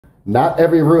Not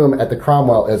every room at the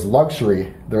Cromwell is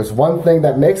luxury. There's one thing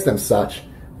that makes them such.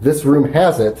 This room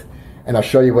has it, and I'll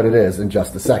show you what it is in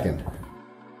just a second.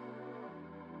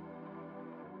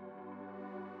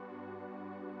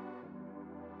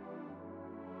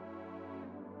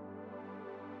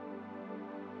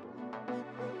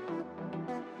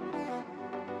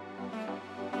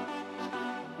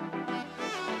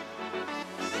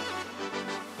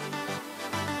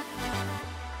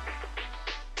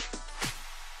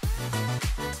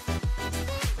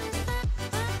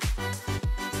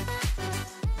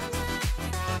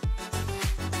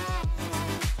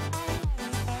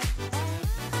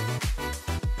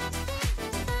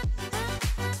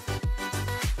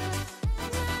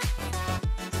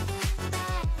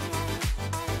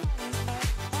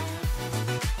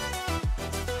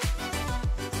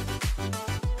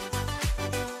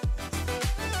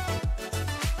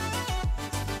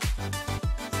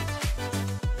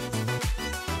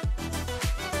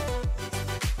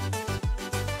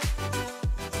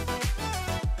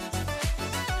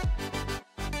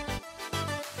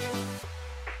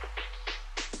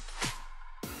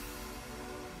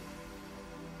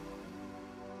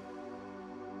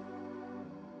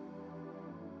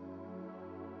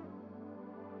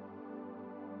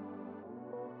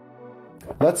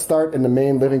 Let's start in the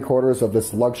main living quarters of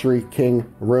this luxury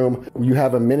king room. You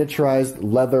have a miniaturized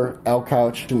leather L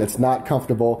couch, and it's not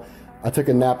comfortable. I took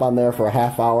a nap on there for a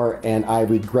half hour, and I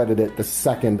regretted it the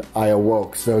second I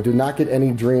awoke. So do not get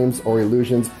any dreams or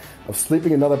illusions of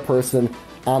sleeping another person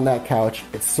on that couch.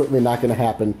 It's certainly not going to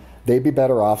happen. They'd be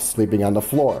better off sleeping on the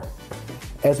floor.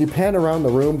 As you pan around the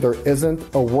room, there isn't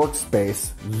a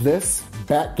workspace. This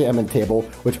backgammon table,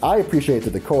 which I appreciate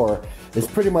the decor, is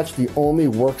pretty much the only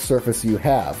work surface you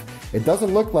have. It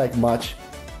doesn't look like much,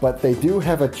 but they do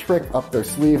have a trick up their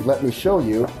sleeve. Let me show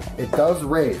you. It does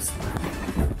raise.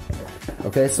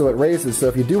 Okay, so it raises. So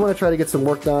if you do want to try to get some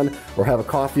work done or have a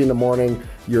coffee in the morning,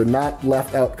 you're not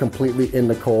left out completely in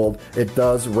the cold. It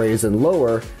does raise and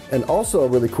lower. And also a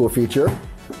really cool feature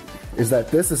is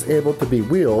that this is able to be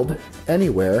wheeled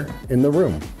anywhere in the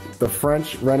room. The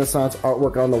French Renaissance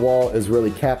artwork on the wall is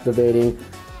really captivating.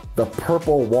 The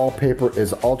purple wallpaper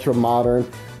is ultra modern.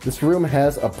 This room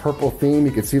has a purple theme.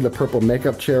 You can see the purple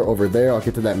makeup chair over there. I'll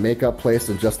get to that makeup place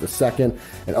in just a second.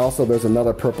 And also there's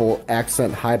another purple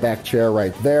accent high back chair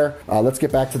right there. Let's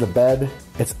get back to the bed.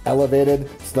 It's elevated,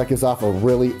 so that gives off a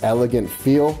really elegant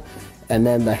feel. And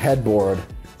then the headboard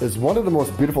is one of the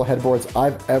most beautiful headboards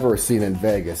I've ever seen in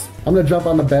Vegas. I'm gonna jump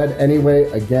on the bed anyway.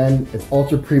 Again, it's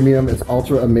ultra premium, it's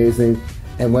ultra amazing.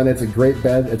 And when it's a great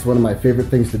bed, it's one of my favorite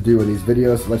things to do in these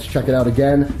videos. Let's check it out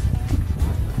again.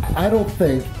 I don't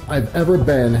think I've ever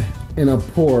been in a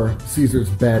poor Caesar's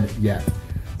bed yet.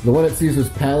 The one at Caesar's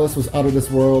Palace was out of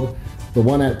this world. The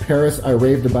one at Paris I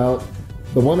raved about.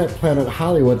 The one at Planet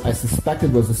Hollywood I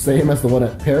suspected was the same as the one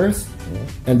at Paris.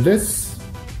 And this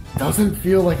doesn't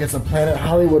feel like it's a Planet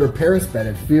Hollywood or Paris bed.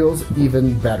 It feels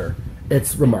even better.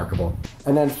 It's remarkable.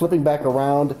 And then flipping back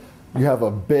around, you have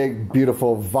a big,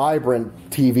 beautiful, vibrant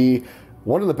TV.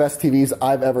 One of the best TVs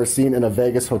I've ever seen in a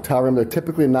Vegas hotel room. They're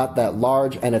typically not that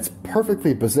large, and it's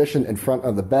perfectly positioned in front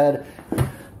of the bed.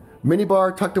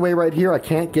 Minibar tucked away right here. I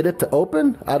can't get it to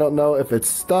open. I don't know if it's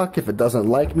stuck, if it doesn't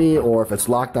like me, or if it's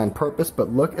locked on purpose,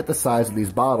 but look at the size of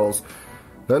these bottles.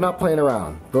 They're not playing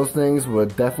around. Those things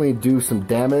would definitely do some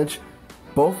damage,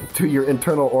 both to your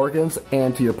internal organs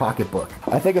and to your pocketbook.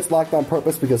 I think it's locked on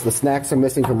purpose because the snacks are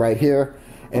missing from right here,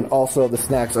 and also the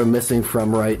snacks are missing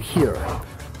from right here.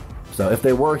 So if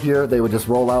they were here, they would just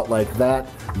roll out like that.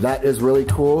 That is really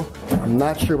cool. I'm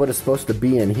not sure what it's supposed to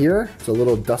be in here. It's a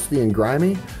little dusty and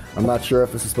grimy. I'm not sure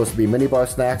if this is supposed to be minibar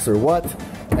snacks or what.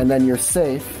 And then your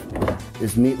safe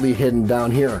is neatly hidden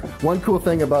down here. One cool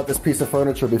thing about this piece of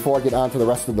furniture before I get on to the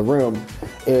rest of the room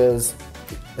is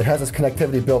it has this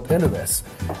connectivity built into this.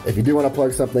 If you do want to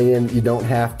plug something in, you don't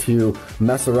have to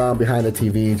mess around behind the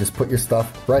TV. Just put your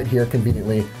stuff right here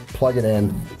conveniently, plug it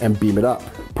in, and beam it up.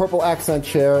 Purple accent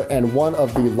chair and one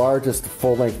of the largest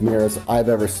full-length mirrors I've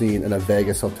ever seen in a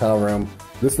Vegas hotel room.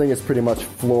 This thing is pretty much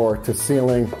floor to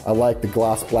ceiling. I like the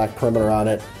gloss black perimeter on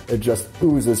it. It just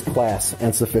oozes class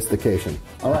and sophistication.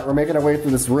 All right, we're making our way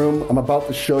through this room. I'm about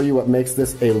to show you what makes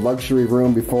this a luxury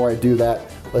room. Before I do that,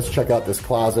 let's check out this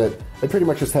closet. It pretty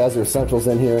much just has your essentials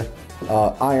in here.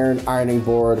 Ironing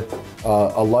board,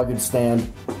 a luggage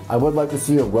stand. I would like to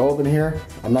see a robe in here.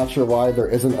 I'm not sure why there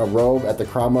isn't a robe at the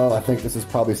Cromwell. I think this is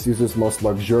probably Caesar's most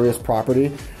luxurious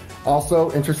property.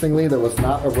 Also, interestingly, there was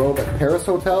not a robe at Paris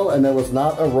Hotel, and there was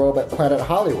not a robe at Planet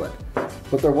Hollywood.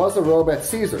 But there was a robe at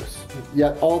Caesar's.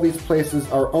 Yet all these places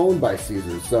are owned by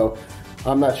Caesar's. So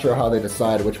I'm not sure how they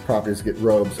decide which properties get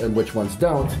robes and which ones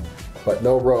don't, but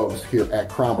no robes here at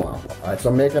Cromwell. All right,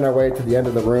 so making our way to the end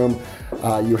of the room,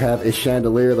 you have a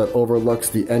chandelier that overlooks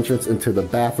the entrance into the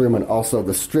bathroom and also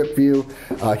the strip view.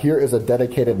 Here is a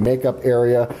dedicated makeup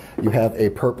area. You have a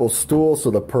purple stool,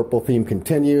 so the purple theme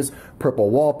continues,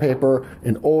 purple wallpaper,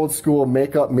 an old school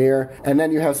makeup mirror, and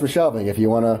then you have some shelving if you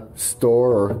want to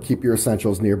store or keep your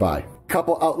essentials nearby.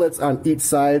 Couple outlets on each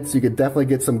side, so you could definitely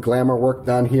get some glamour work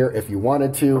done here if you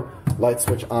wanted to. Light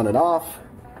switch on and off.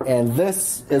 And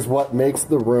this is what makes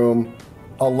the room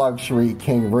a luxury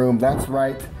king room. That's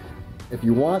right. If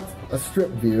you want a strip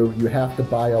view, you have to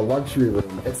buy a luxury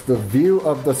room. It's the view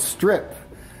of the strip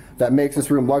that makes this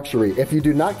room luxury. If you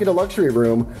do not get a luxury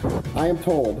room, I am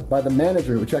told by the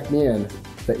manager who checked me in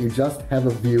that you just have a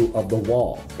view of the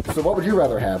wall. So what would you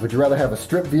rather have? Would you rather have a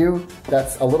strip view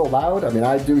that's a little loud? I mean,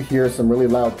 I do hear some really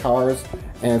loud cars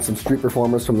and some street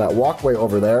performers from that walkway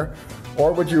over there.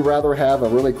 Or would you rather have a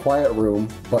really quiet room,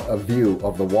 but a view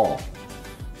of the wall?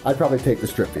 I'd probably take the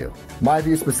strip view. My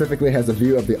view specifically has a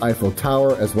view of the Eiffel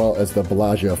Tower as well as the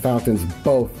Bellagio fountains.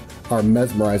 Both are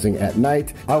mesmerizing at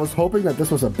night. I was hoping that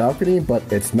this was a balcony, but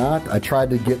it's not. I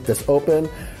tried to get this open.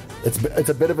 It's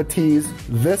a bit of a tease.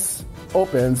 This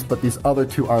opens, but these other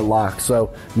two are locked,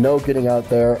 so no getting out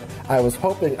there. I was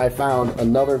hoping I found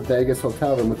another Vegas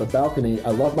hotel room with a balcony.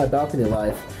 I love my balcony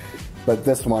life, but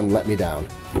this one let me down.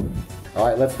 All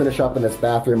right, let's finish up in this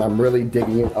bathroom. I'm really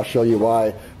digging it. I'll show you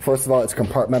why. First of all, it's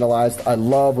compartmentalized. I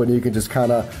love when you can just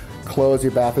kind of close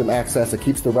your bathroom access. It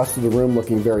keeps the rest of the room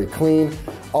looking very clean.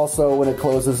 Also, when it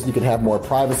closes, you can have more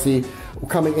privacy.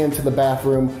 Coming into the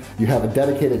bathroom, you have a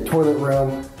dedicated toilet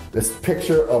room. This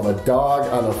picture of a dog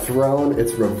on a throne,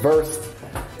 it's reversed.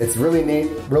 It's really neat,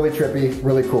 really trippy,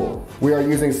 really cool. We are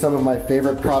using some of my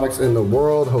favorite products in the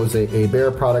world, Jose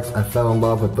Hebert products. I fell in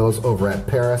love with those over at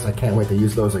Paris. I can't wait to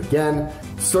use those again.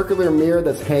 Circular mirror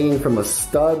that's hanging from a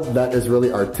stud, that is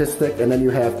really artistic. And then you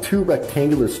have two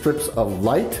rectangular strips of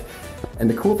light. And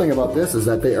the cool thing about this is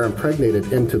that they are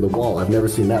impregnated into the wall. I've never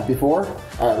seen that before.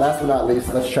 All right, last but not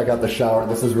least, let's check out the shower.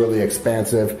 This is really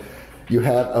expansive. You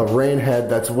have a rain head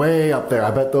that's way up there.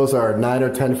 I bet those are 9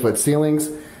 or 10 foot ceilings.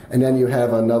 And then you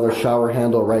have another shower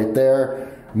handle right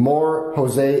there. More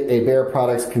Jose Hebert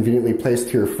products conveniently placed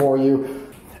here for you.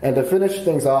 And to finish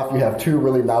things off, you have two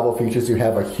really novel features. You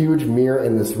have a huge mirror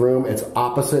in this room. It's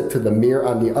opposite to the mirror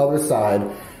on the other side.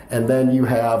 And then you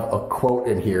have a quote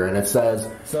in here, and it says,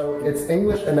 so it's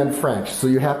English and then French, so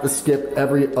you have to skip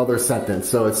every other sentence.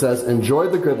 So it says, enjoy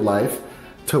the good life.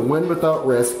 To win without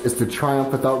risk is to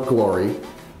triumph without glory.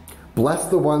 Bless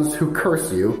the ones who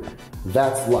curse you.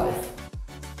 That's life.